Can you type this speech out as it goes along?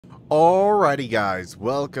Alrighty guys,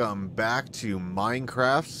 welcome back to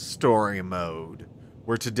Minecraft Story Mode,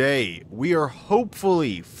 where today we are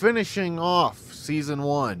hopefully finishing off Season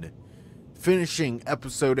 1, finishing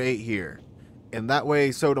Episode 8 here, and that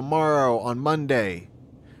way so tomorrow on Monday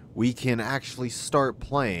we can actually start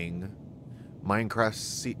playing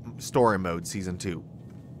Minecraft Story Mode Season 2.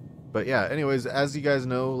 But yeah, anyways, as you guys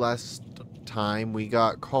know, last time we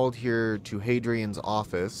got called here to Hadrian's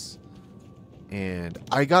office. And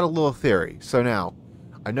I got a little theory. So now,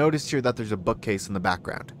 I noticed here that there's a bookcase in the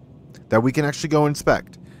background that we can actually go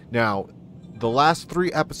inspect. Now, the last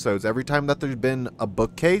 3 episodes, every time that there's been a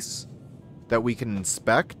bookcase that we can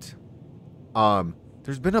inspect,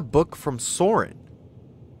 there's been a book from Soren.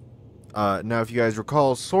 Now, if you guys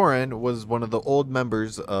recall, Soren was one of the old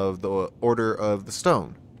members of the Order of the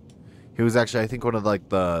Stone. He was actually, I think, one of like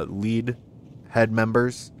the lead head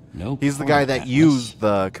members. No, he's the guy that used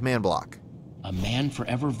the command block. A Man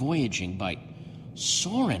Forever Voyaging by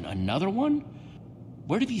Soren. Another one?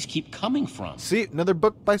 Where do these keep coming from? See, another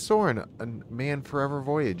book by Soren. A Man Forever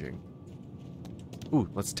Voyaging. Ooh,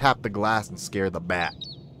 let's tap the glass and scare the bat.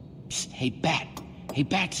 Psst, hey, Bat. Hey,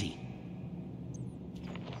 Batsy.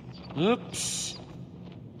 Oops.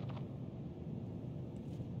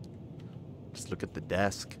 Just look at the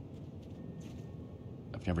desk.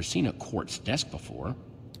 I've never seen a quartz desk before.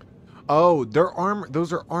 Oh,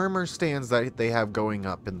 those are armor stands that they have going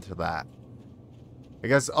up into that. I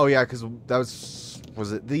guess, oh yeah, because that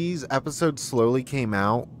was it these episodes slowly came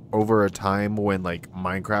out over a time when, like,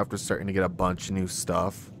 Minecraft was starting to get a bunch of new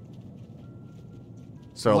stuff.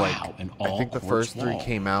 So, wow, like, I think the first 3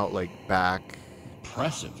 came out, like, back...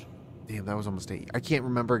 Impressive. Damn, that was almost 8. I can't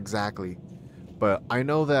remember exactly. But I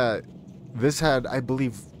know that this had, I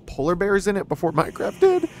believe, polar bears in it before Minecraft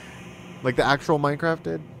did. Like, the actual Minecraft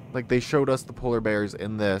did. Like, they showed us the polar bears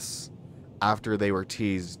in this after they were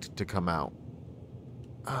teased to come out.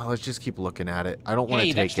 Oh, let's just keep looking at it. I don't want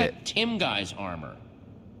to take it. Hey, that's that Tim guy's armor.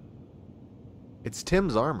 It's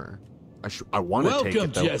Tim's armor. I want to take it,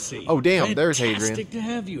 Welcome, though. Jesse. Oh, damn, there's Hadrian. Fantastic to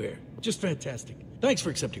have you here. Just fantastic. Thanks for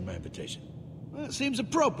accepting my invitation. Well, it seems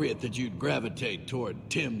appropriate that you'd gravitate toward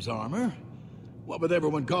Tim's armor. What with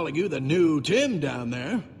everyone calling you the new Tim down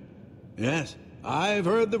there? Yes. I've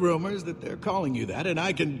heard the rumors that they're calling you that, and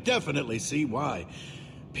I can definitely see why.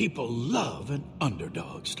 People love an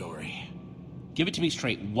underdog story. Give it to me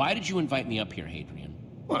straight. Why did you invite me up here, Hadrian?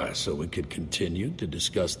 Why, so we could continue to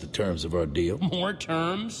discuss the terms of our deal. More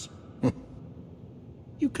terms?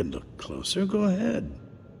 You can look closer. Go ahead.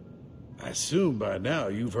 I assume by now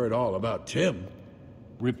you've heard all about Tim.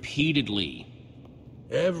 Repeatedly.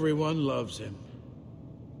 Everyone loves him.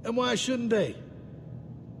 And why shouldn't they?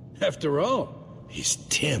 After all, he's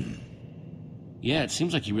Tim. Yeah, it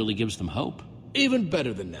seems like he really gives them hope. Even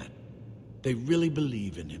better than that. They really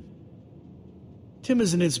believe in him. Tim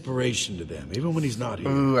is an inspiration to them, even when he's not here.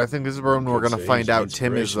 Ooh, I think this is where we're going to find out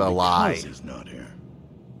Tim is a lie. He's not here.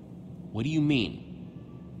 What do you mean?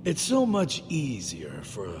 It's so much easier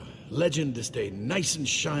for a legend to stay nice and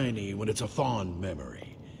shiny when it's a fond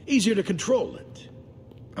memory. Easier to control it.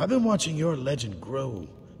 I've been watching your legend grow,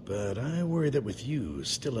 but I worry that with you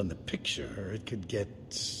still in the picture, it could get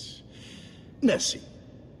messy.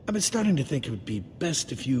 I've been starting to think it would be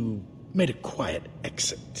best if you made a quiet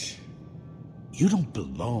exit. You don't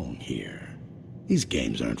belong here. These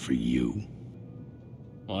games aren't for you.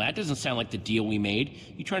 Well, that doesn't sound like the deal we made.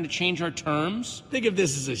 You trying to change our terms? Think of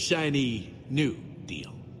this as a shiny, new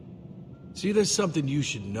deal. See, there's something you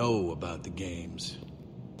should know about the games.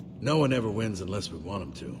 No one ever wins unless we want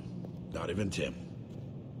them to. Not even Tim.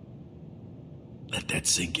 Let that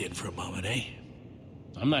sink in for a moment, eh?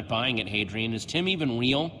 I'm not buying it, Hadrian. Is Tim even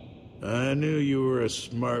real? I knew you were a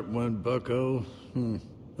smart one, bucko.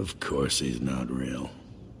 Of course he's not real.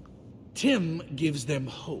 Tim gives them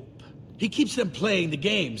hope. He keeps them playing the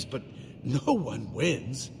games, but no one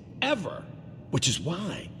wins. Ever. Which is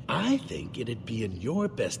why I think it'd be in your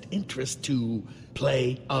best interest to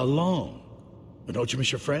play alone. But don't you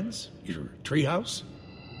miss your friends? Your treehouse?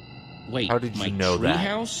 Wait, how did you my know that?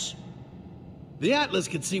 Treehouse? The Atlas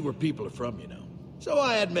can see where people are from, you know. So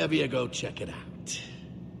I had Mevia go check it out.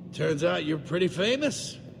 Turns out you're pretty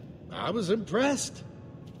famous. I was impressed.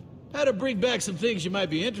 Had to bring back some things you might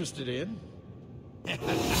be interested in.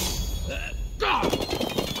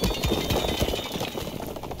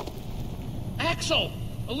 Axel!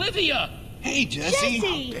 Olivia! Hey, Jesse!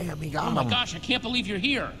 Oh, damn, he got Oh him. my gosh, I can't believe you're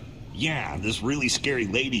here. Yeah, this really scary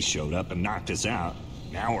lady showed up and knocked us out.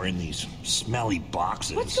 Now we're in these smelly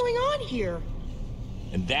boxes. What's going on here?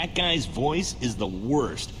 And that guy's voice is the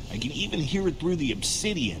worst. I can even hear it through the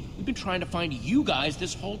obsidian. We've been trying to find you guys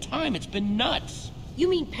this whole time. It's been nuts. You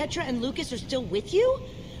mean Petra and Lucas are still with you?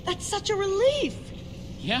 That's such a relief.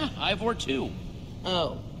 Yeah, Ivor too.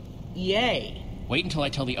 Oh, yay. Wait until I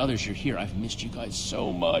tell the others you're here. I've missed you guys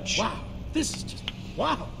so much. Wow, this is just...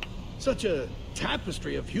 wow. Such a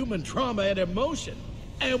tapestry of human trauma and emotion.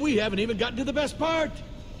 And we haven't even gotten to the best part.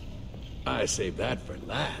 I saved that for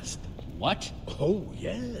last. What? Oh,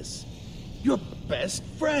 yes. Your best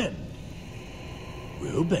friend.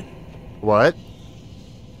 Reuben. What?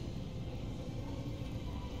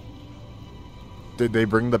 Did they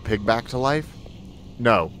bring the pig back to life?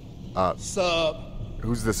 No. Sup?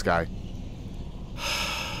 Who's this guy?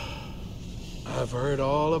 I've heard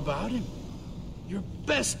all about him. Your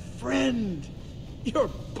best friend. Your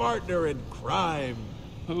partner in crime.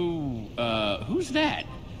 Who's that?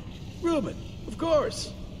 Reuben, of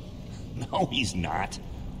course. No, he's not.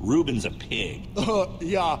 Reuben's a pig.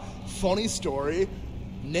 Yeah, funny story.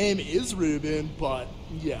 Name is Reuben, but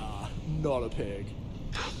yeah, not a pig.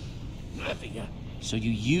 Nothing. So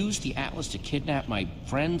you used the Atlas to kidnap my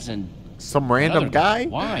friends and... Some random guy?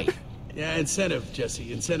 Why? Yeah, incentive,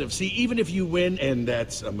 Jesse, incentive. See, even if you win, and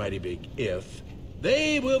that's a mighty big if,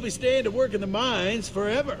 they will be staying to work in the mines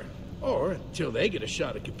forever. Or until they get a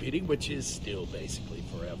shot at competing, which is still basically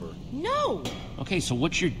forever. No! Okay, so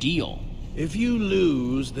what's your deal? If you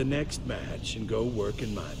lose the next match and go work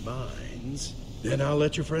in my mines, then I'll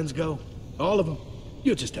let your friends go. All of them.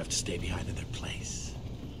 You'll just have to stay behind in their place.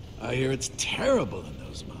 I hear it's terrible in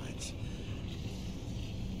those mines.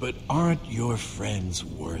 But aren't your friends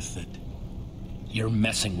worth it? You're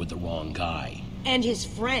messing with the wrong guy. And his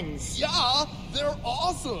friends. Yeah, they're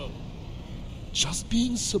awesome. Just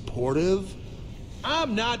being supportive.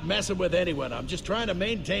 I'm not messing with anyone. I'm just trying to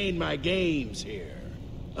maintain my games here.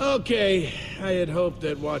 Okay, I had hoped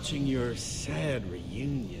that watching your sad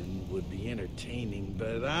reunion would be entertaining,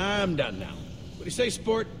 but I'm done now. What do you say,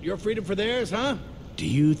 sport? Your freedom for theirs, huh? Do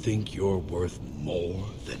you think you're worth more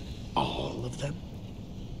than all of them?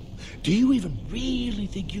 Do you even really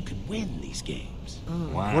think you can win these games?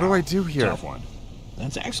 Wow. What do I do here? Tough one.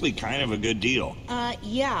 That's actually kind of a good deal.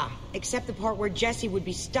 Yeah. Except the part where Jesse would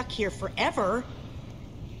be stuck here forever.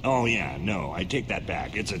 Oh, yeah, no, I take that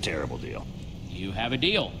back. It's a terrible deal. You have a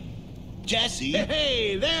deal. Jesse!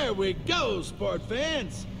 Hey, there we go, sport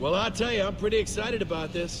fans. Well, I'll tell you, I'm pretty excited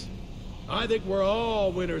about this. I think we're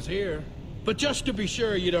all winners here. But just to be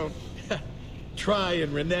sure you don't try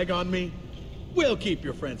and renege on me, we'll keep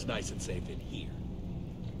your friends nice and safe in here.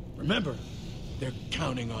 Remember, they're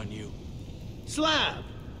counting on you. Slab,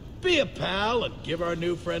 be a pal and give our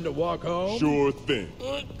new friend a walk home. Sure thing.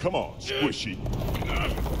 Come on, Squishy.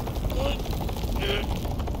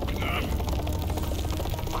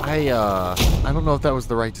 I don't know if that was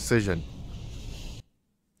the right decision.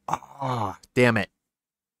 Ah, damn it.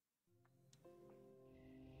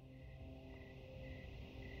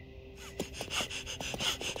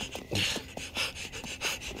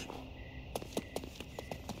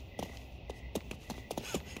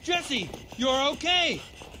 Jesse, you're okay.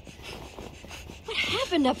 What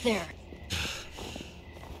happened up there?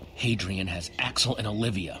 Hadrian has Axel and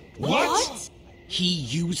Olivia. What? He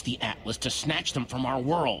used the Atlas to snatch them from our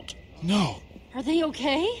world. No. Are they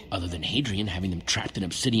okay? Other than Hadrian having them trapped in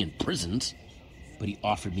obsidian prisons. But he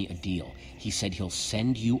offered me a deal. He said he'll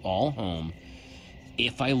send you all home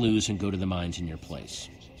if I lose and go to the mines in your place.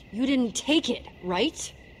 You didn't take it,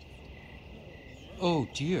 right? Oh,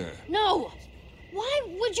 dear. No! Why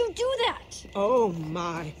would you do that? Oh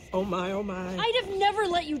my. Oh my, oh my. I'd have never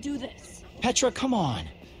let you do this. Petra, come on.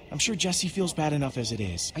 I'm sure Jesse feels bad enough as it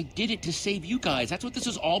is. I did it to save you guys. That's what this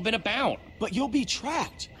has all been about. But you'll be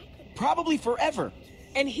trapped. Probably forever.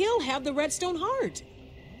 And he'll have the Redstone Heart.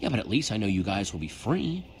 Yeah, but at least I know you guys will be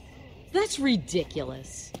free. That's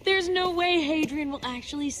ridiculous. There's no way Hadrian will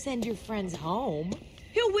actually send your friends home.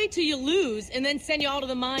 He'll wait till you lose and then send you all to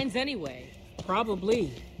the mines anyway.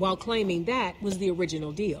 Probably, while claiming that was the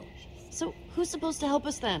original deal. So who's supposed to help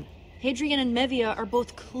us then? Hadrian and Mevia are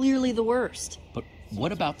both clearly the worst. But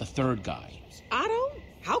what about the third guy? Otto?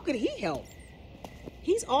 How could he help?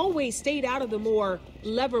 He's always stayed out of the more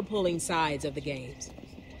lever-pulling sides of the games.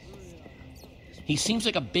 He seems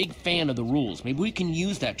like a big fan of the rules. Maybe we can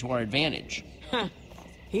use that to our advantage.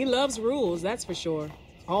 He loves rules, that's for sure.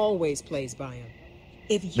 Always plays by them.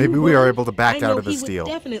 If you Maybe we are won, able to back I out know of this he deal.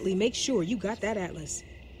 would definitely make sure you got that Atlas.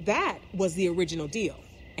 That was the original deal,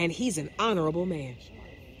 and he's an honorable man.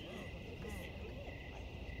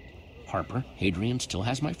 Harper, Hadrian still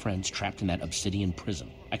has my friends trapped in that obsidian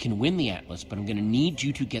prison. I can win the Atlas, but I'm gonna need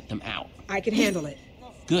you to get them out. I can handle it.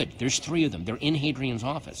 Good, there's 3 of them. They're in Hadrian's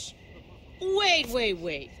office.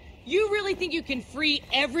 Wait. You really think you can free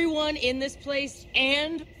everyone in this place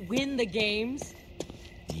and win the games?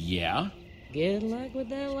 Yeah? Good luck with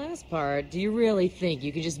that last part. Do you really think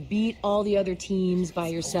you can just beat all the other teams by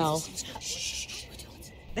yourself?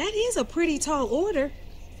 That is a pretty tall order.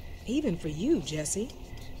 Even for you, Jesse.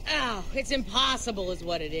 Oh, it's impossible is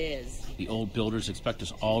what it is. The old builders expect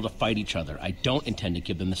us all to fight each other. I don't intend to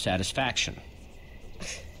give them the satisfaction.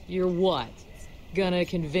 You're what? Gonna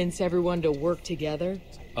convince everyone to work together?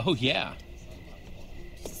 Oh, yeah.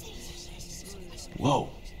 Whoa.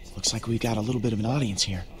 Looks like we've got a little bit of an audience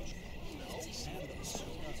here.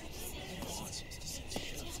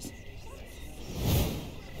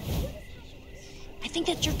 I think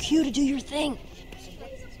that's your cue to do your thing.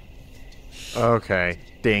 Okay.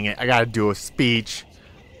 Dang it. I gotta do a speech.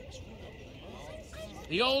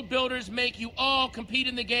 The old builders make you all compete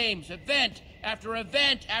in the games, event after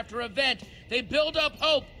event after event. They build up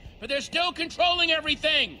hope, but they're still controlling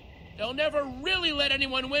everything. They'll never really let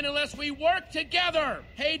anyone win unless we work together.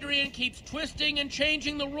 Hadrian keeps twisting and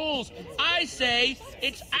changing the rules. I say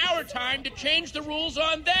it's our time to change the rules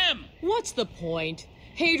on them. What's the point?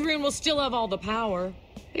 Hadrian will still have all the power.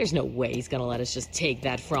 There's no way he's gonna let us just take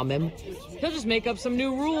that from him. He'll just make up some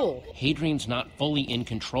new rule. Hadrian's not fully in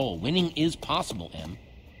control. Winning is possible, Em.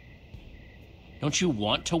 Don't you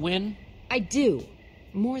want to win? I do.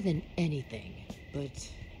 More than anything. But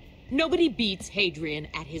nobody beats Hadrian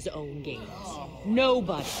at his own games.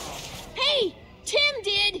 Nobody. Hey! Tim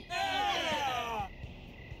did!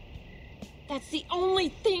 That's the only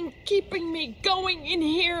thing keeping me going in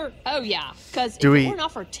here. Oh, yeah. Because if Do it we- were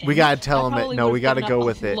not for Tim, we gotta tell I him it. probably No, we would've gotta given go up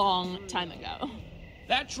with a it. long time ago.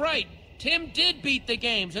 That's right. Tim did beat the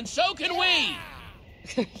games, and so can we.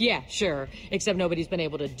 Yeah, sure. Except nobody's been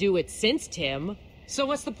able to do it since Tim. So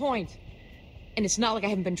what's the point? And it's not like I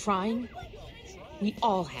haven't been trying. We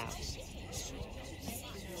all have.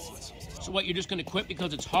 So what, you're just gonna quit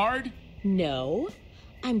because it's hard? No.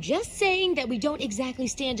 I'm just saying that we don't exactly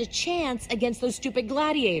stand a chance against those stupid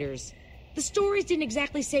gladiators. The stories didn't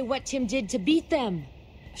exactly say what Tim did to beat them.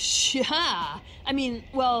 Yeah. I mean,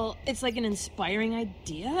 well, it's like an inspiring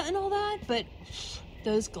idea and all that, but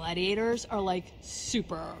those gladiators are like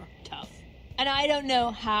super tough. And I don't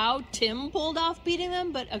know how Tim pulled off beating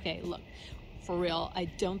them, but okay, look, for real, I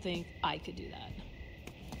don't think I could do that.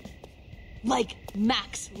 Like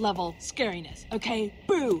max level scariness, okay?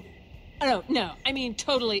 Boo! Oh, no, I mean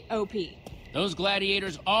totally OP. Those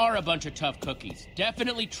gladiators are a bunch of tough cookies.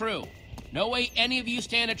 Definitely true. No way any of you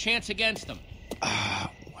stand a chance against them.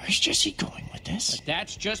 Where's Jesse going with this? But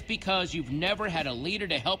that's just because you've never had a leader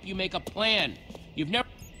to help you make a plan. You've never...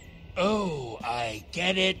 Oh, I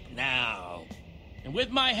get it now. And with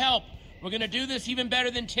my help, we're gonna do this even better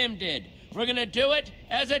than Tim did. We're gonna do it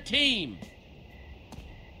as a team.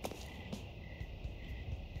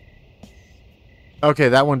 Okay,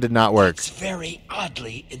 that one did not work. It's very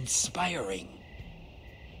oddly inspiring.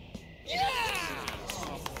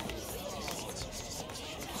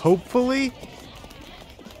 Hopefully?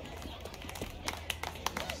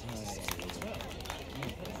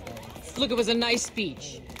 Look, it was a nice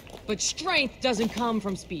speech. But strength doesn't come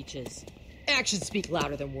from speeches. Actions speak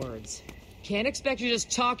louder than words. Can't expect you to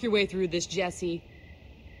just talk your way through this, Jesse.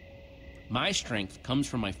 My strength comes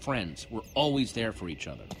from my friends. We're always there for each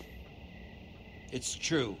other. It's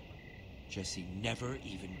true. Jesse never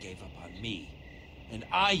even gave up on me. And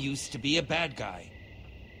I used to be a bad guy.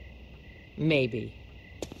 Maybe.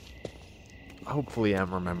 Hopefully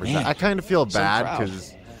Em remembers Man, that. I kind of feel so bad proud.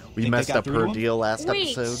 because we Think they messed got up through her to him? deal last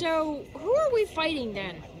Wait, episode. so who are we fighting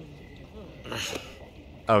then?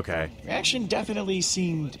 Okay. Reaction definitely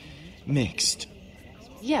seemed mixed.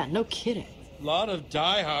 Yeah, no kidding. Lot of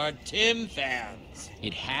diehard Tim fans.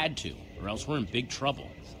 It had to, or else we're in big trouble.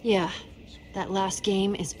 Yeah, that last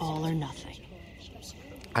game is all or nothing.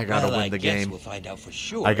 I gotta Well, win the I guess game. we'll find out for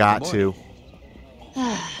sure. I got in the morning. to.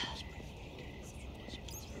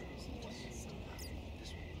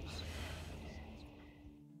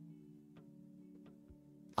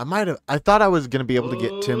 I thought I was gonna be able to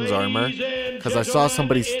get Tim's armor because I saw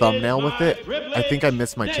somebody's thumbnail with it. I think I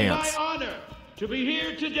missed my chance. My honor to be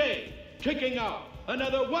here today, kicking off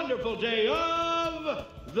another wonderful day of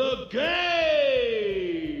the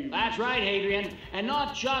game. That's right, Hadrian, and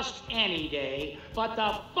not just any day, but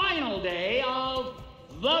the final day of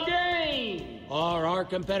the game. Are our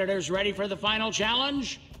competitors ready for the final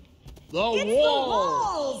challenge? The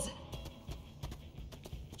walls.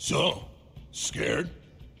 So, scared?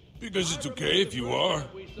 Because it's okay if you are.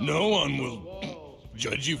 No one will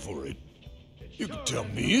judge you for it. You can tell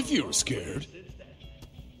me if you're scared.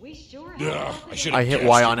 We sure I should I have hit guessed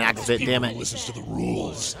Y you're on one of those accident, people damn who it. listens to the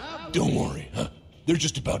rules. Don't worry, huh? They're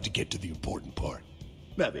just about to get to the important part.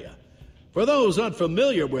 Mevia, for those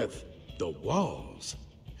unfamiliar with the walls,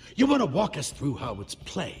 You want to walk us through how it's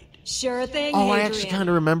played? Sure thing, Oh, I Adrian. actually kind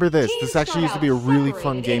of remember this. This actually used to be a really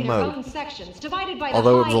fun game mode. Sections, divided by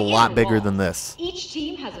Although it the was a lot high bigger wall. than this. Each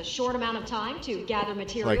team has a short amount of time to gather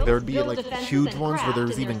materials, Like, there would be build like defenses, huge and ones where craft there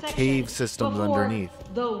was in their even section cave systems before underneath.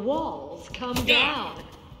 the walls come down.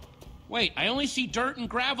 Wait, I only see dirt and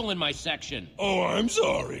gravel in my section. Oh, I'm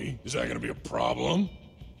sorry. Is that gonna be a problem?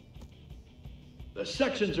 The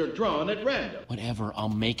sections are drawn at random. Whatever, I'll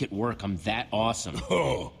make it work. I'm that awesome.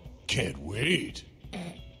 Oh, can't wait.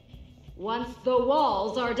 Once the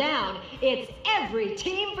walls are down, it's every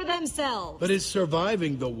team for themselves. But is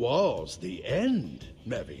surviving the walls the end,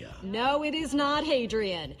 Mevia? No, it is not,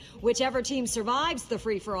 Hadrian. Whichever team survives the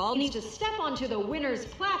free-for-all needs to step onto the winner's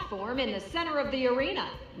platform in the center of the arena.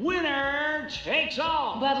 Winner takes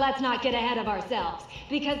all. But let's not get ahead of ourselves,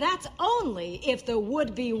 because that's only if the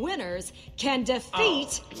would-be winners can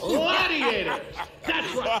defeat... Gladiators!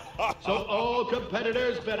 That's right. So all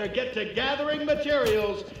competitors better get to gathering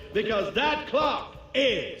materials, because that clock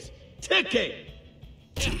is ticking.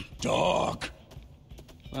 Dog.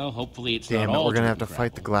 Well, hopefully it's Damn not it, all we're gonna dirt have to and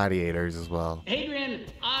fight the gladiators as well. Adrian,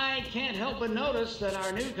 I can't help but notice that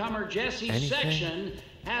our newcomer Jesse's Anything? section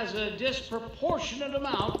has a disproportionate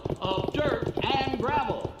amount of dirt and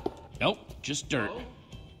gravel. Nope, just dirt.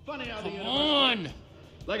 Funny how the Come universe on! works.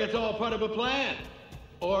 Like it's all part of a plan.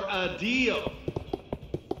 Or a deal.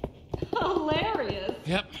 Hilarious.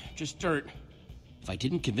 Yep, just dirt. If I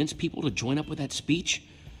didn't convince people to join up with that speech,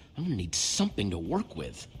 I'm gonna need something to work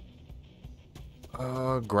with.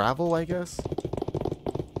 Gravel, I guess?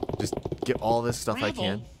 Just get all this stuff Gravel? I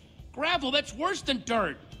can. Gravel, that's worse than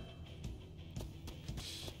dirt!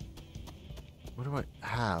 What do I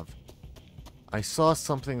have? I saw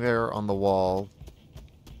something there on the wall.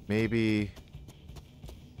 Maybe...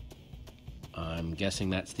 I'm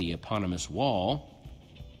guessing that's the eponymous wall.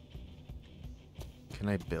 Can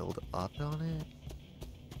I build up on it?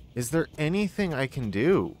 Is there anything I can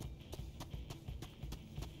do?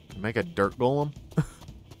 Make a dirt golem?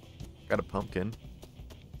 Got a pumpkin.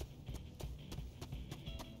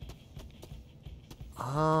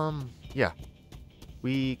 Yeah.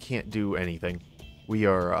 We can't do anything. We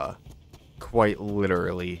are, quite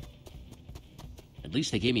literally... At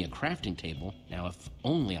least they gave me a crafting table. Now, if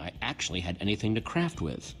only I actually had anything to craft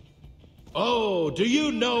with. Oh, do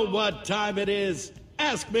you know what time it is?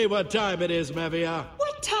 Ask me what time it is, Mevia.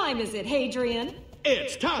 What time is it, Hadrian?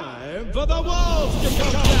 It's time for the walls to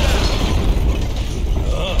come down!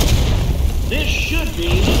 This should be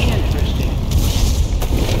interesting.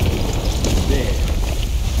 There.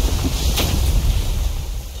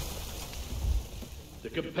 The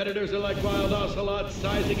competitors are like wild ocelots,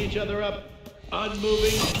 sizing each other up,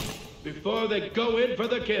 unmoving, before they go in for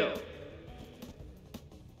the kill.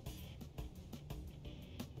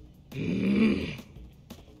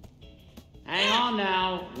 Hang on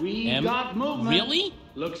now. We got movement. Really?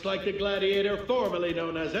 Looks like the gladiator formerly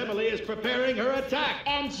known as Emily is preparing her attack.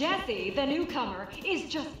 And Jesse, the newcomer, is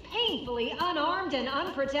just painfully unarmed and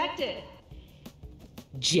unprotected.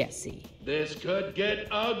 Jesse. This could get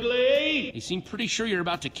ugly. You seem pretty sure you're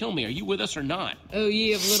about to kill me. Are you with us or not? Oh,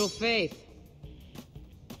 ye of little faith.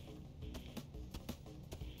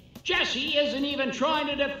 Jesse isn't even trying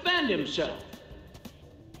to defend himself.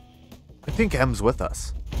 I think M's with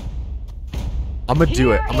us. I'm gonna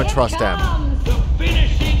do it. I'm gonna trust M. The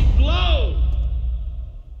finishing blow.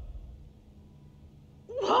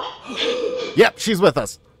 Yep, she's with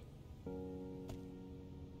us.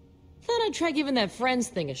 Thought I'd try giving that friends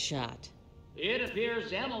thing a shot. It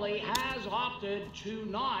appears Emily has opted to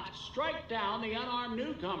not strike down the unarmed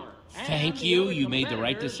newcomer. And Thank the you. other You made the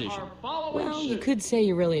right competitors decision. are following Well, you suit. could say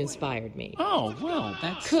you really inspired me. Oh, well,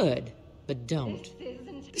 that's... Could, but don't.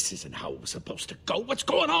 This isn't how it was supposed to go. What's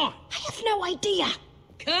going on? I have no idea.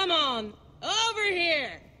 Come on, over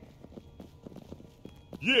here.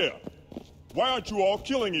 Yeah. Why aren't you all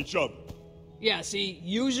killing each other? Yeah, see,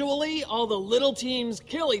 usually all the little teams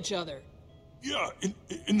kill each other. Yeah,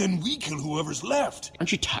 and then we kill whoever's left.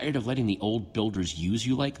 Aren't you tired of letting the old builders use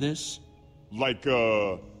you like this? Like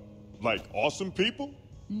awesome people?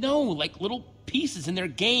 No, like little pieces in their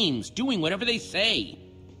games, doing whatever they say.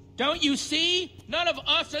 Don't you see? None of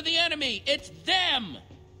us are the enemy. It's them.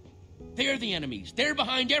 They're the enemies. They're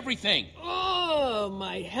behind everything. Oh,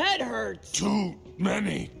 my head hurts. Too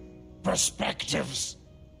many perspectives.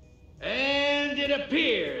 And it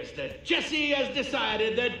appears that Jesse has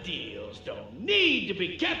decided that deals don't need to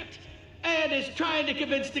be kept and is trying to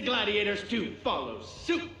convince the gladiators to follow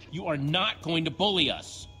suit. You are not going to bully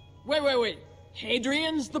us. Wait.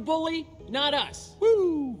 Hadrian's the bully, not us.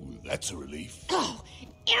 Woo, that's a relief. Oh,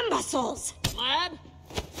 imbeciles! Slab?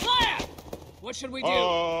 What should we do?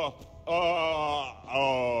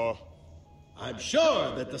 I'm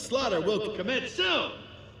sure that the slaughter will commit soon,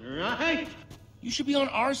 right? You should be on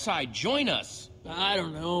our side. Join us. I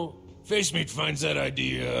don't know. Facemeat finds that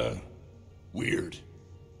idea weird.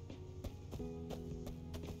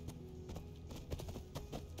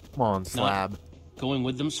 Come on, Slab. Going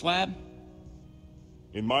with them, Slab?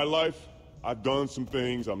 In my life, I've done some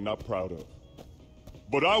things I'm not proud of.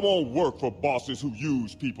 But I won't work for bosses who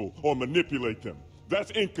use people or manipulate them.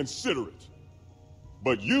 That's inconsiderate.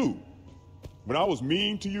 But you, when I was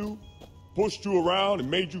mean to you, pushed you around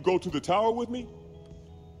and made you go to the tower with me,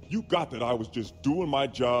 you got that I was just doing my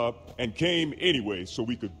job and came anyway so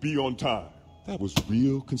we could be on time. That was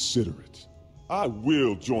real considerate. I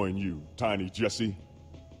will join you, Tiny Jesse.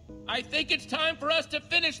 I think it's time for us to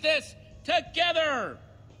finish this together!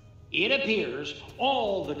 It appears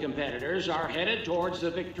all the competitors are headed towards the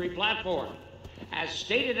victory platform. As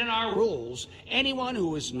stated in our rules, anyone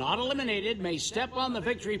who is not eliminated may step on the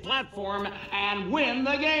victory platform and win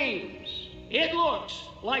the games. It looks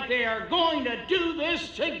like they are going to do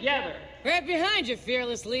this together. Right behind you,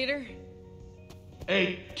 fearless leader.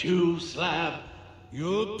 8-2, Slab.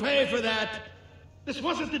 You'll pay for that. This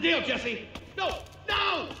wasn't the deal, Jesse. No,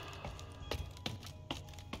 no!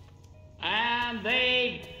 And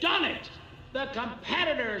they've done it! The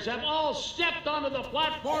competitors have all stepped onto the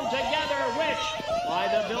platform together, which, by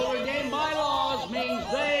the Builder Game bylaws, means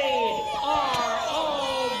they are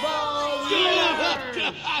all the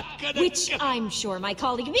winners! Which I'm sure my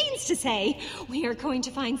colleague means to say, we are going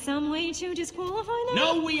to find some way to disqualify them.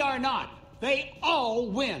 No, we are not. They all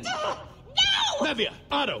win. No! Nevia,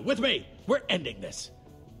 Otto, with me. We're ending this.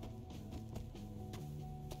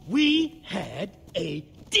 We had a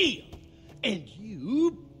deal, and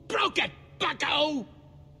you broke it, bucko!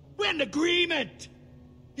 We had an agreement.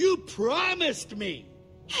 You promised me.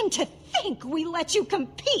 And to think we let you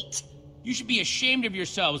compete! You should be ashamed of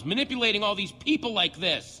yourselves manipulating all these people like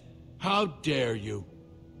this. How dare you?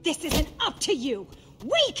 This isn't up to you.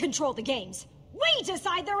 We control the games. We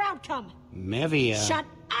decide their outcome. Mevia. Shut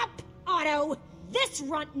up, Otto. This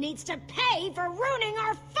runt needs to pay for ruining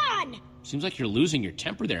our fun. Seems like you're losing your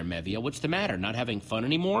temper there, Mevia. What's the matter? Not having fun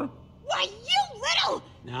anymore? Why, you little...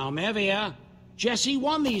 Now, Mevia, Jesse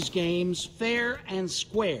won these games fair and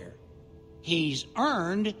square. He's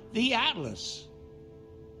earned the Atlas.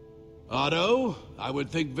 Otto, I would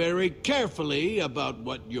think very carefully about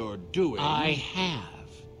what you're doing. I have.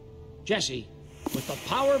 Jesse, with the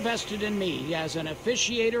power vested in me as an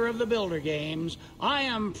officiator of the Builder Games, I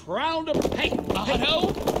am proud to... Hey,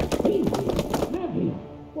 Otto? Mevia,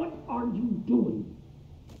 what are you doing?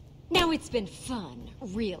 Now, it's been fun,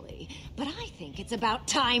 really, but I think it's about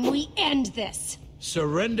time we end this.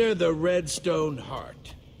 Surrender the Redstone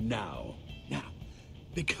Heart. Now.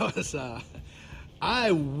 Because,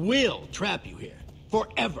 I will trap you here.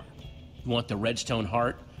 Forever. You want the Redstone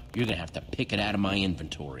Heart? You're gonna have to pick it out of my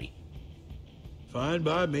inventory. Fine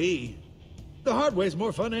by me. The hard way's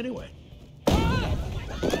more fun anyway.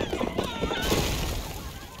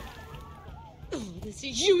 Oh, this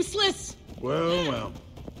is useless. Well.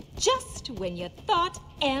 Just when you thought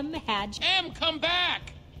M had... M, come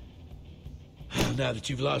back! Now that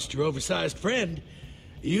you've lost your oversized friend,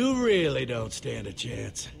 you really don't stand a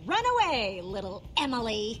chance. Run away, little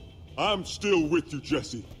Emily. I'm still with you,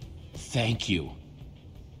 Jesse. Thank you.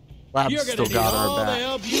 Lab's You're still gonna got need our all the back.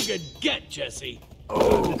 help you can get, Jesse.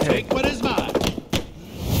 Oh, okay. Take what is mine.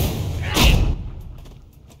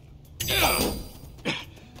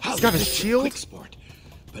 He's got a shield? Quick sport,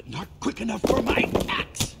 but not quick enough for my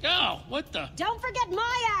axe. Oh, what the? Don't forget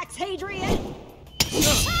my axe, Hadrian.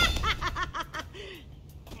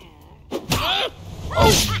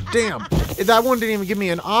 Oh, damn. That one didn't even give me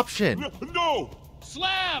an option. No!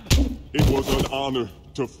 Slab! It was an honor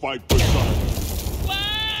to fight beside you.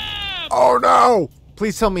 Slab! Oh, no!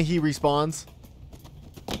 Please tell me he respawns.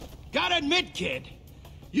 Gotta admit, kid,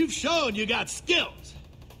 you've shown you got skills,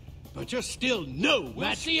 but you're still no match.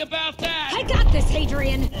 We'll see about that! I got this,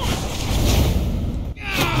 Hadrian.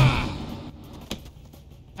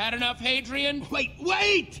 Had enough, Hadrian?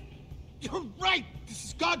 Wait! You're right. This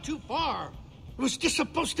has gone too far. It was just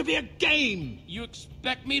supposed to be a game. You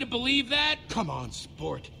expect me to believe that? Come on,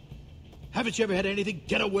 sport. Haven't you ever had anything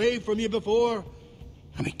get away from you before?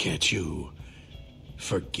 I mean, can't you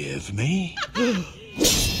forgive me?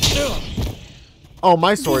 Oh,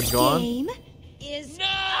 my sword's This gone. game is...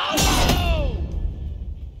 No!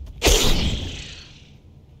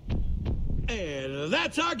 And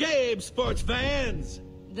that's our game, sports fans.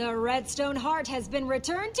 The Redstone Heart has been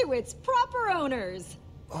returned to its proper owners.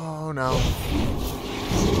 Oh, no.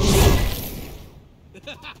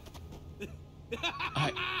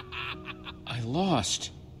 I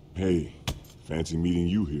lost. Hey, fancy meeting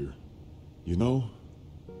you here. You know,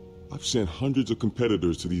 I've sent hundreds of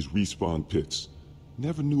competitors to these respawn pits.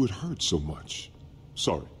 Never knew it hurt so much.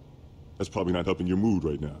 Sorry. That's probably not helping your mood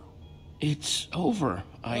right now. It's over.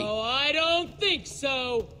 Oh, I don't think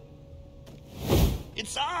so.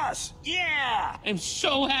 It's us! Yeah! I'm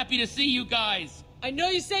so happy to see you guys. I know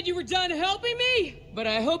you said you were done helping me, but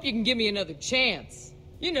I hope you can give me another chance.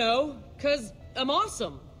 You know, 'cause I'm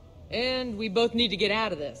awesome. And we both need to get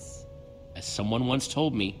out of this. As someone once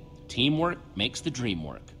told me, teamwork makes the dream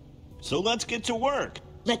work. So let's get to work.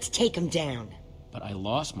 Let's take him down. But I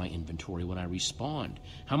lost my inventory when I respawned.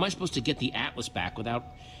 How am I supposed to get the Atlas back without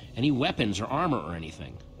any weapons or armor or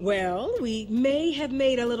anything? Well, we may have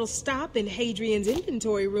made a little stop in Hadrian's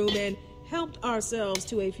inventory room and helped ourselves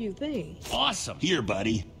to a few things. Awesome. Here,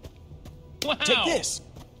 buddy. Wow. Take this.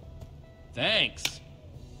 Thanks.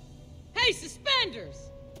 Hey, Suspenders!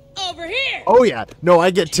 Over here! Oh yeah. No,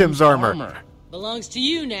 I get Tim's armor. Belongs to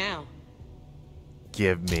you now.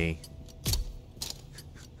 Give me.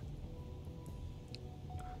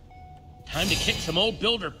 Time to kick some old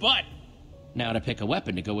builder butt. Now to pick a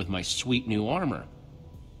weapon to go with my sweet new armor.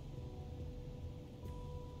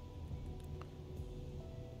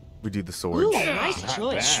 We do the sword. Ooh, nice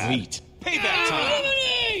choice. Sweet. Payback time.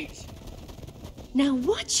 Now,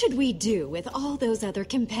 what should we do with all those other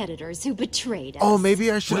competitors who betrayed us? Oh,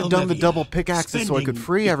 maybe I should have done the double pickaxes so I could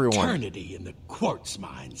free everyone. Eternity in the quartz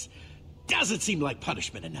mines doesn't seem like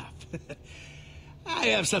punishment enough. I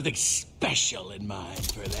have something special in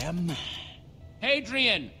mind for them.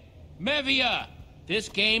 Hadrian! Mevia! This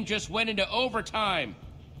game just went into overtime.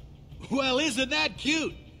 Well, isn't that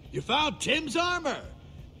cute? You found Tim's armor.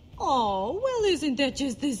 Oh, well, isn't that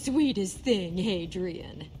just the sweetest thing,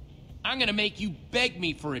 Hadrian? I'm gonna make you beg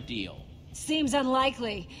me for a deal. Seems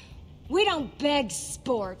unlikely. We don't beg,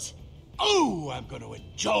 sport. Oh, I'm going to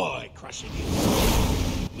enjoy crushing you.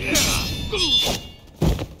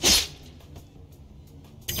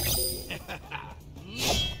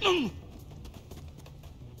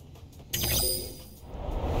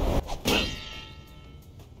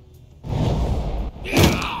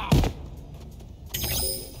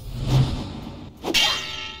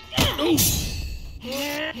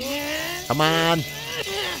 Come on.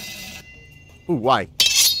 Ooh, why?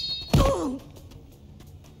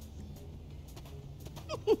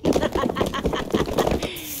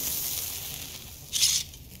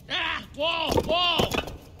 Ah! Wall! Wall!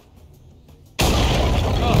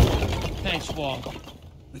 Oh, thanks, Wall.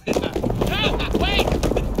 Ah, wait!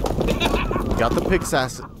 We got the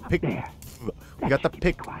pickaxes. We got the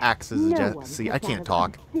pickaxes. See, I can't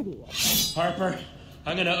talk. Harper,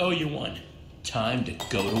 I'm gonna owe you one. Time to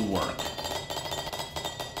go to work.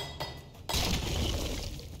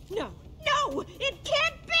 No, it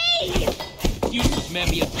can't be! Useless,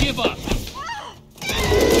 Mevia, give up!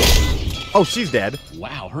 Oh, she's dead.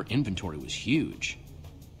 Wow, her inventory was huge.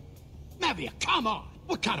 Mevia, come on!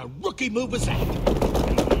 What kind of rookie move was that?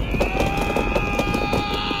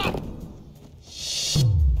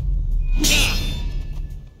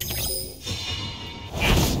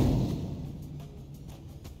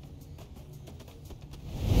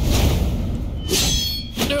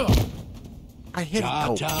 I hit it.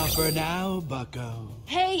 Ta-ta for now, bucko.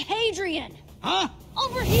 Hey, Hadrian! Huh?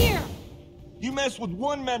 Over here! You mess with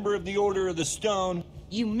one member of the Order of the Stone.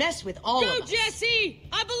 You mess with all Go, of us. Jesse!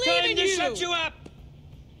 I believe Time in to you! shut you up!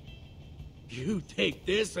 You think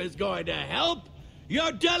this is going to help?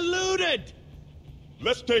 You're deluded!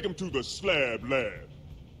 Let's take him to the slab lab.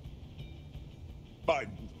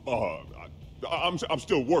 I'm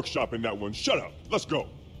still workshopping that one. Shut up. Let's go.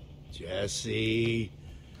 Jesse,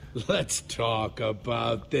 let's talk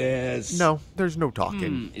about this. No, there's no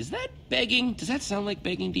talking. Is that begging? Does that sound like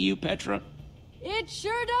begging to you, Petra? It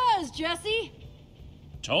sure does, Jesse.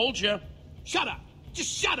 Told you. Shut up! Just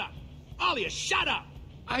shut up! All of you, shut up!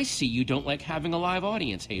 I see you don't like having a live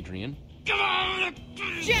audience, Hadrian. Come on!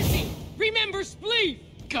 Jesse, remember Spleef!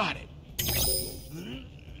 Got it.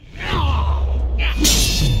 Oh,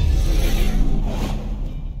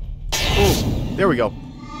 there we go.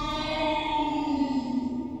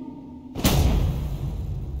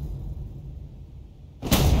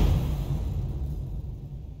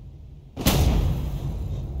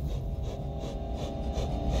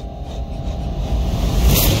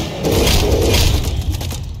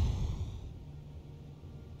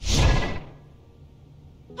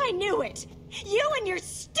 I knew it! You and your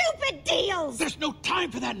stupid deals! There's no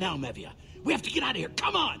time for that now, Mevia. We have to get out of here.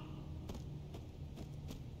 Come on!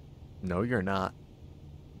 No, you're not.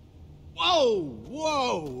 Whoa!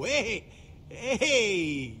 Whoa!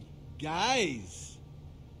 Hey! Guys.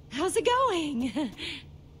 How's it going?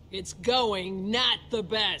 It's going not the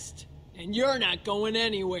best. And you're not going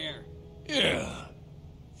anywhere. Yeah.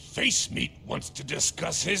 Face Meat wants to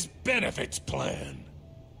discuss his benefits plan.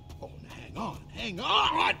 Oh, hang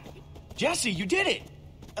on! Jesse, you did it!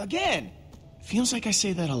 Again! Feels like I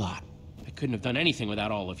say that a lot. I couldn't have done anything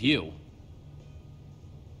without all of you.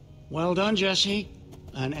 Well done, Jesse.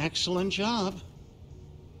 An excellent job.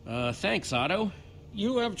 Thanks, Otto.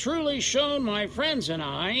 You have truly shown my friends and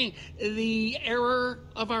I the error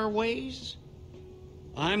of our ways.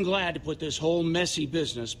 I'm glad to put this whole messy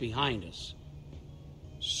business behind us.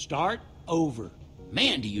 Start over.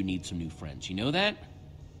 Man, do you need some new friends, you know that?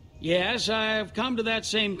 Yes, I've come to that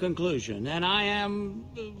same conclusion, and I am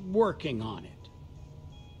working on it.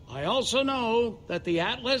 I also know that the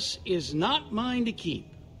Atlas is not mine to keep.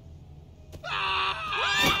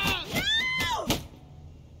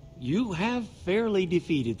 You have fairly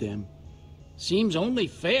defeated them. Seems only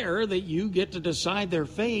fair that you get to decide their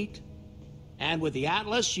fate. And with the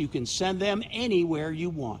Atlas, you can send them anywhere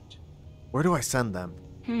you want. Where do I send them?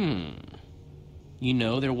 You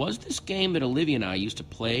know, there was this game that Olivia and I used to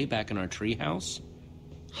play back in our treehouse.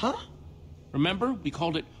 Huh? Remember? We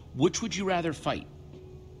called it Which Would You Rather Fight?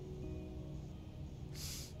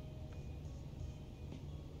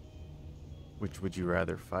 Which would you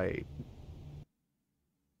rather fight?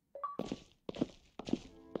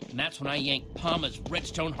 And that's when I yanked Palma's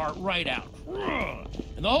redstone heart right out.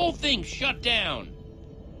 And the whole thing shut down.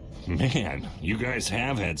 Man, you guys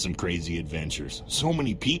have had some crazy adventures. So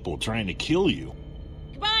many people trying to kill you.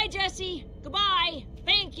 Goodbye, Jesse. Goodbye.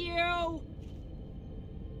 Thank you.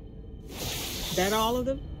 That all of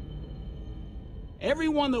them?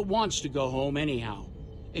 Everyone that wants to go home anyhow.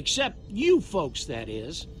 Except you folks, that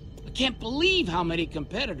is. I can't believe how many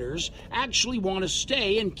competitors actually want to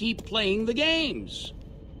stay and keep playing the games.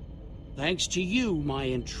 Thanks to you, my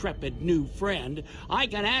intrepid new friend, I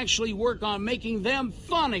can actually work on making them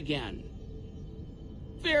fun again.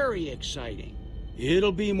 Very exciting.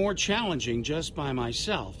 It'll be more challenging just by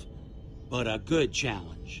myself, but a good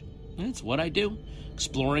challenge. That's what I do.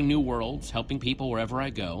 Exploring new worlds, helping people wherever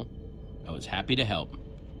I go. I was happy to help.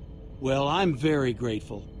 Well, I'm very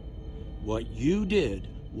grateful. What you did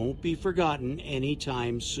won't be forgotten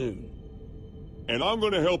anytime soon. And I'm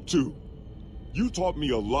gonna help too. You taught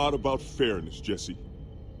me a lot about fairness, Jesse.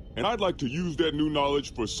 And I'd like to use that new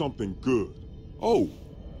knowledge for something good. Oh,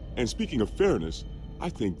 and speaking of fairness, I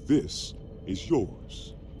think this is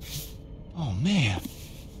yours. Oh, man.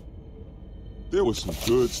 There was some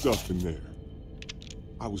good stuff in there.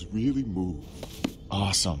 I was really moved.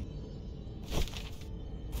 Awesome.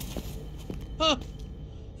 Huh.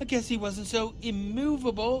 I guess he wasn't so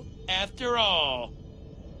immovable after all.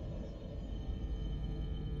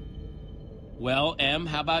 Well, Em,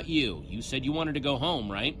 how about you? You said you wanted to go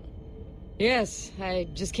home, right? Yes, I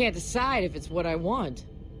just can't decide if it's what I want.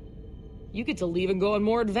 You get to leave and go on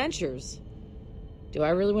more adventures. Do I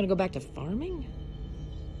really want to go back to farming?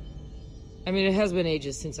 I mean, it has been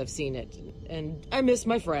ages since I've seen it, and I miss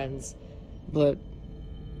my friends. But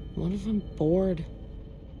what if I'm bored?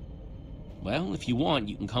 Well, if you want,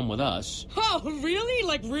 you can come with us. Oh, really?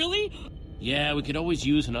 Like, really? Yeah, we could always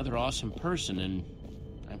use another awesome person, and,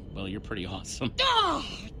 well, you're pretty awesome. Oh,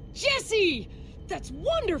 Jesse! That's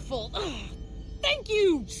wonderful! Oh, thank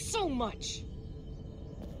you so much!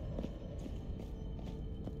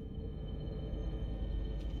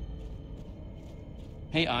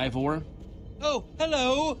 Hey, Ivor. Oh,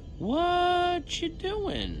 hello! What you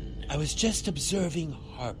doing? I was just observing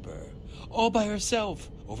Harper, all by herself,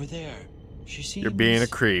 over there. She seems You're being a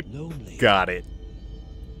creep. lonely. Got it.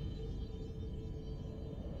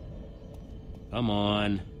 Come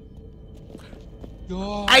on.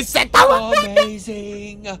 You're I said that was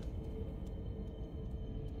amazing! I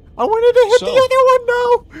wanted to hit So- the other one,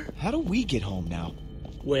 no! How do we get home now?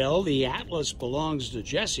 Well, the Atlas belongs to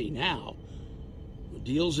Jesse now. A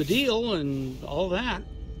deal's a deal and all that.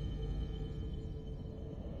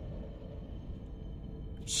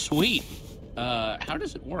 Sweet. How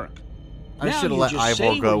does it work? I Now should have you let just Ivor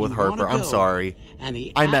say go where with you wanna Harper. I'm go, sorry. And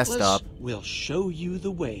the I messed Atlas up. will show you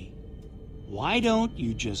the way. Why don't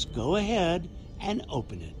you just go ahead and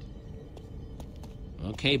open it?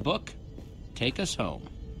 Okay, book. Take us home.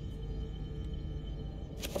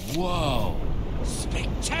 Whoa.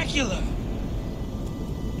 Spectacular!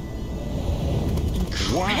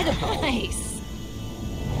 Incredible. Nice.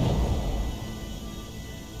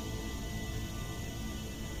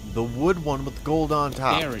 The wood one with the gold on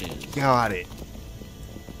top. There it is. Got it.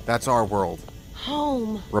 That's our world.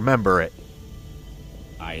 Home. Remember it.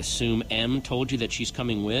 I assume Em told you that she's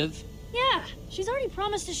coming with? Yeah, she's already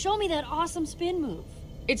promised to show me that awesome spin move.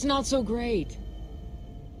 It's not so great.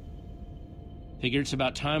 Figure it's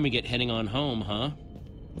about time we get heading on home, huh?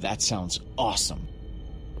 That sounds awesome.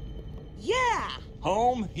 Yeah!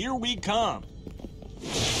 Home, here we come.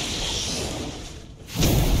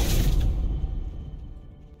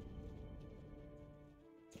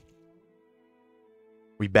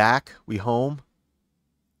 We back? We home?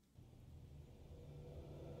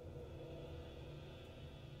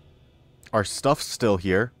 Our stuff's still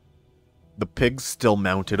here. The pig's still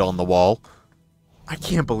mounted on the wall. I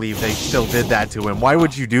can't believe they still did that to him. Why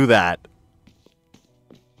would you do that?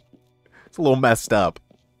 It's a little messed up.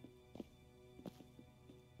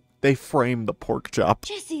 They framed the pork chop.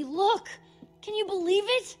 Jesse, look! Can you believe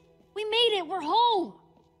it? We made it, we're home!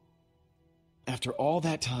 After all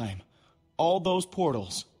that time, all those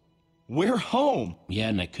portals, we're home! Yeah,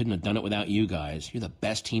 and I couldn't have done it without you guys. You're the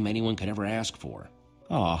best team anyone could ever ask for.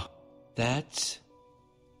 Aw. That's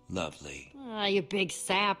lovely. Ah, you big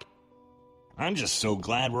sap. I'm just so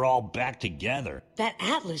glad we're all back together. That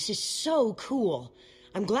atlas is so cool.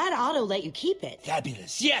 I'm glad Otto let you keep it.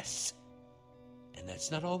 Fabulous, yes! And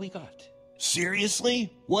that's not all we got.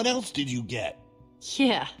 Seriously? What else did you get?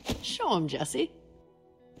 Yeah, show him, Jesse.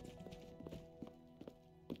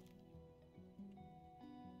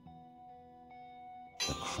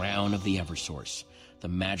 The crown of the Eversource. The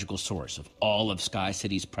magical source of all of Sky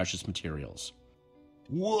City's precious materials.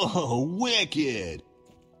 Whoa, wicked!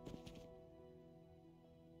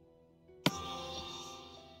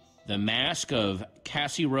 The mask of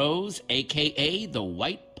Cassie Rose, a.k.a. the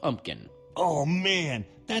White Pumpkin. Oh man,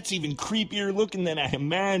 that's even creepier looking than I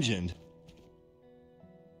imagined.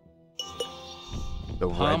 The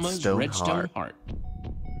Palma's Redstone Heart.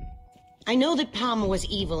 I know that Palma was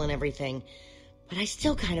evil and everything, but I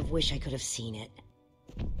still kind of wish I could have seen it.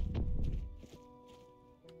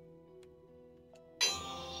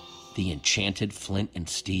 The enchanted flint and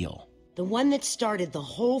steel. The one that started the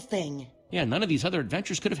whole thing. Yeah, none of these other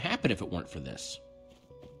adventures could have happened if it weren't for this.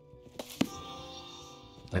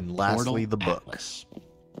 And lastly, the book. Atlas.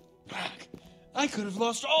 I could have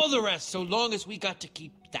lost all the rest so long as we got to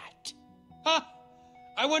keep that. Huh?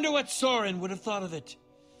 I wonder what Soren would have thought of it.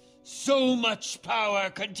 So much power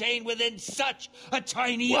contained within such a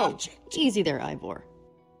tiny object. Easy there, Ivor.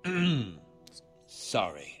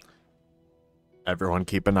 Sorry. Everyone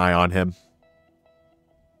keep an eye on him.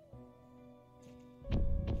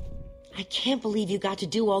 I can't believe you got to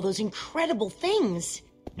do all those incredible things.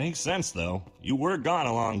 Makes sense, though. You were gone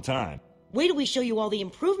a long time. Wait till we show you all the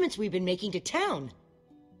improvements we've been making to town.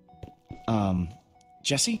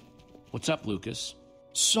 Jesse? What's up, Lucas?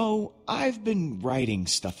 So, I've been writing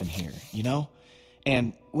stuff in here, you know?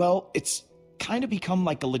 And, well, it's kind of become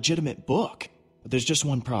like a legitimate book. But there's just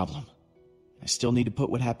one problem. I still need to put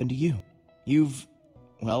what happened to you. You've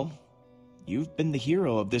been the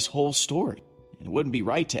hero of this whole story. It wouldn't be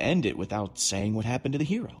right to end it without saying what happened to the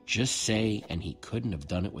hero. Just say, and he couldn't have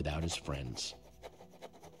done it without his friends.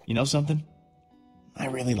 You know something? I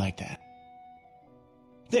really like that.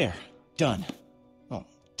 There, done. Well,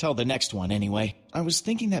 tell the next one anyway. I was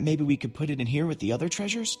thinking that maybe we could put it in here with the other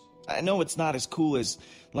treasures. I know it's not as cool as,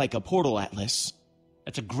 like, a portal atlas.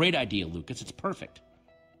 That's a great idea, Lucas. It's perfect.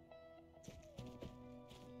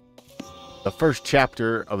 The first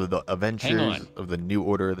chapter of the Adventures of the New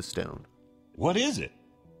Order of the Stone. What is it?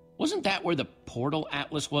 Wasn't that where the portal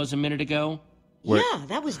atlas was a minute ago? Yeah,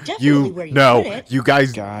 that was definitely where you put it. You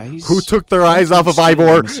guys, who took their eyes off of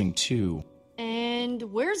Ivor? Too. And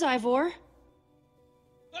where's Ivor?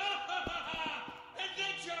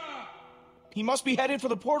 He must be headed for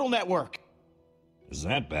the portal network. Is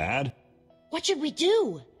that bad? What should we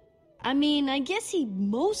do? I mean, I guess he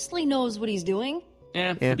mostly knows what he's doing.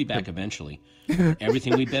 Yeah, he'll be back eventually.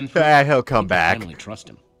 Everything we've been through, he'll come back. Finally trust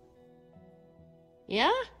him.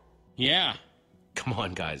 Yeah? Yeah. Come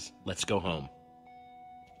on, guys. Let's go home.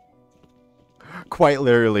 Quite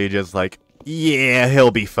literally just like, yeah,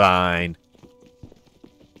 he'll be fine.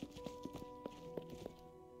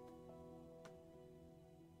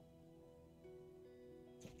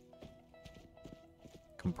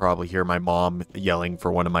 Can probably hear my mom yelling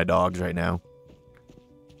for one of my dogs right now.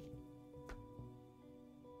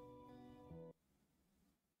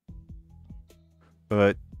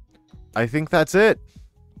 But I think that's it.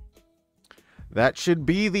 That should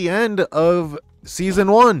be the end of Season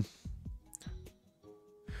 1.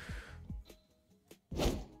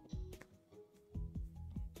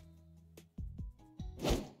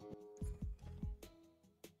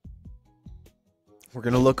 We're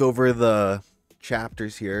going to look over the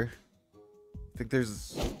chapters here. I think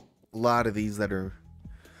there's a lot of these that are...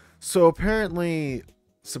 So apparently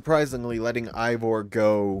surprisingly letting Ivor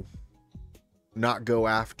go, not go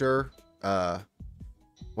after,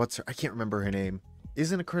 what's her, I can't remember her name,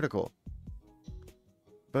 isn't a critical.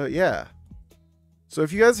 But yeah. So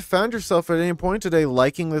if you guys have found yourself at any point today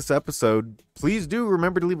liking this episode, please do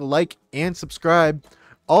remember to leave a like and subscribe.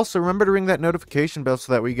 Also, remember to ring that notification bell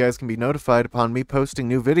so that way you guys can be notified upon me posting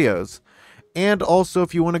new videos. And also,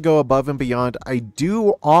 if you want to go above and beyond, I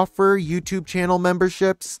do offer YouTube channel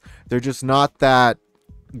memberships. They're just not that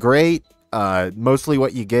great. Mostly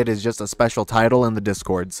what you get is just a special title in the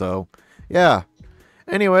Discord. So, yeah.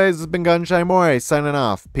 Anyways, this has been GunShyMoray signing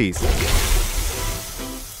off. Peace.